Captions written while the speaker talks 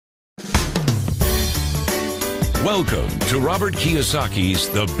Welcome to Robert Kiyosaki's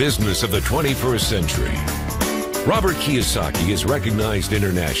The Business of the 21st Century. Robert Kiyosaki is recognized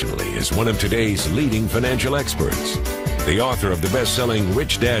internationally as one of today's leading financial experts. The author of the best-selling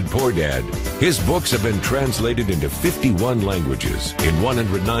Rich Dad, Poor Dad, his books have been translated into 51 languages in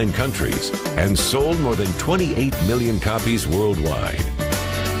 109 countries and sold more than 28 million copies worldwide.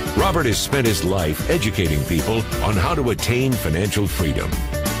 Robert has spent his life educating people on how to attain financial freedom.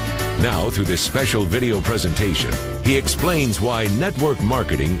 Now, through this special video presentation, he explains why network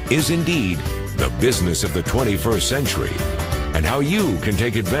marketing is indeed the business of the 21st century and how you can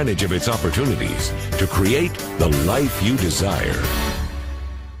take advantage of its opportunities to create the life you desire.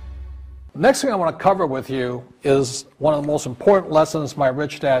 The next thing I want to cover with you is one of the most important lessons my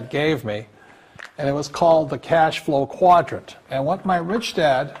rich dad gave me, and it was called the cash flow quadrant. And what my rich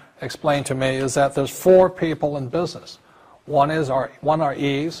dad explained to me is that there's four people in business. One are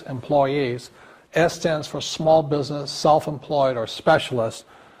E's, employees. S stands for small business, self-employed, or specialist.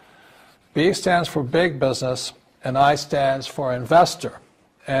 B stands for big business, and I stands for investor.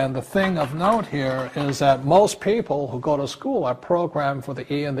 And the thing of note here is that most people who go to school are programmed for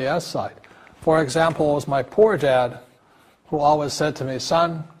the E and the S side. For example, it was my poor dad who always said to me,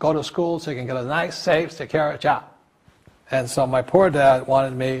 son, go to school so you can get a nice, safe, secure job. And so my poor dad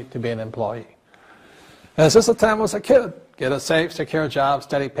wanted me to be an employee. And since the time I was a kid, get a safe, secure job,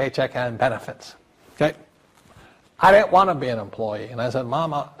 steady paycheck, and benefits. Okay? I didn't want to be an employee. And I said,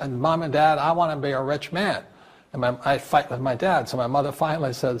 Mom and Dad, I want to be a rich man. And I fight with my dad. So my mother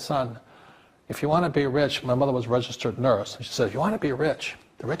finally said, son, if you want to be rich, my mother was a registered nurse. And she said, if you want to be rich,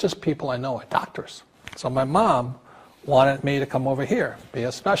 the richest people I know are doctors. So my mom wanted me to come over here, be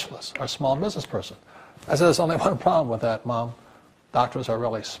a specialist or a small business person. I said, there's only one problem with that, Mom. Doctors are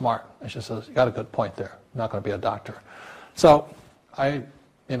really smart. And she says, you got a good point there. I'm not going to be a doctor. So I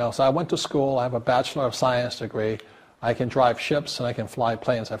went to school. I have a Bachelor of Science degree. I can drive ships and I can fly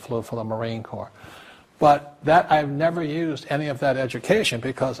planes. I flew for the Marine Corps. But I've never used any of that education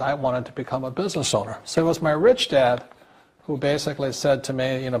because I wanted to become a business owner. So it was my rich dad who basically said to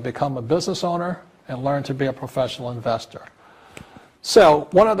me, become a business owner and learn to be a professional investor. So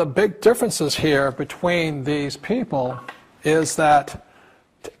one of the big differences here between these people is that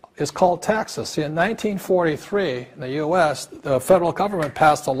it's called taxes. See, in 1943, in the U.S., the federal government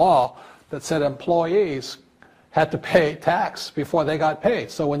passed a law that said employees had to pay tax before they got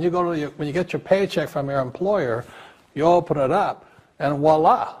paid. So when you get your paycheck from your employer, you open it up, and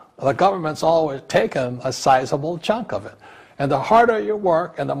voila, the government's always taken a sizable chunk of it. And the harder you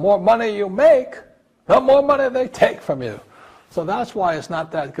work and the more money you make, the more money they take from you. So that's why it's not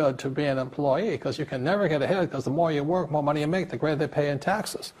that good to be an employee, because you can never get ahead, because the more you work, more money you make, the greater they pay in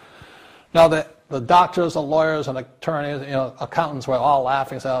taxes. Now, the doctors, the lawyers, and attorneys, accountants were all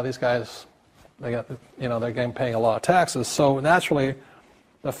laughing, saying, oh, these guys, they're getting paying a lot of taxes. So naturally,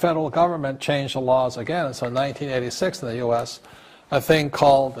 the federal government changed the laws again. And so in 1986 in the U.S., a thing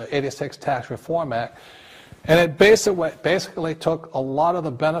called the 86 Tax Reform Act, and it basically took a lot of the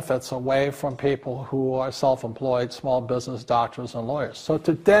benefits away from people who are self-employed, small business, doctors, and lawyers. So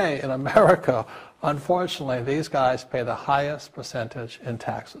today in America, unfortunately, these guys pay the highest percentage in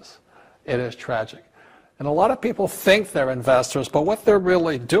taxes. It is tragic. And a lot of people think they're investors, but what they're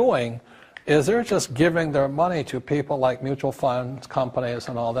really doing is they're just giving their money to people like mutual funds, companies,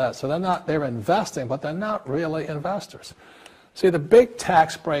 and all that. So they're investing, but they're not really investors. See, the big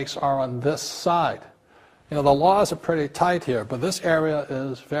tax breaks are on this side. The laws are pretty tight here, but this area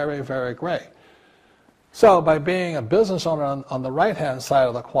is very, very gray. So by being a business owner on the right-hand side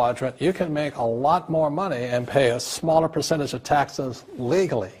of the quadrant, you can make a lot more money and pay a smaller percentage of taxes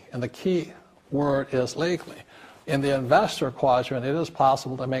legally. And the key word is legally. In the investor quadrant, it is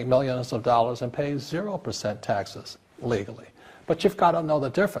possible to make millions of dollars and pay 0% taxes legally. But you've got to know the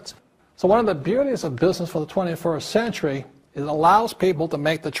difference. So one of the beauties of business for the 21st century is it allows people to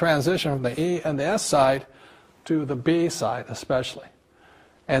make the transition from the E and the S side to the B side especially.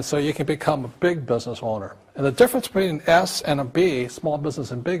 And so you can become a big business owner. And the difference between S and a B, small business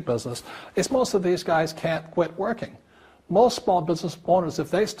and big business, is most of these guys can't quit working. Most small business owners,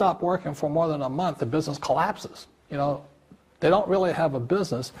 if they stop working for more than a month, the business collapses. They don't really have a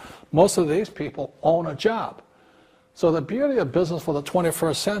business. Most of these people own a job. So the beauty of business for the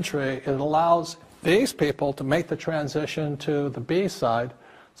 21st century, it allows these people to make the transition to the B side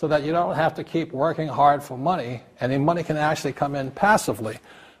so that you don't have to keep working hard for money, and the money can actually come in passively.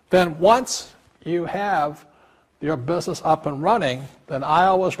 Then once you have your business up and running, then I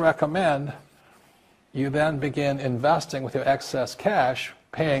always recommend you then begin investing with your excess cash,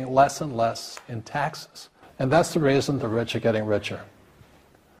 paying less and less in taxes. And that's the reason the rich are getting richer.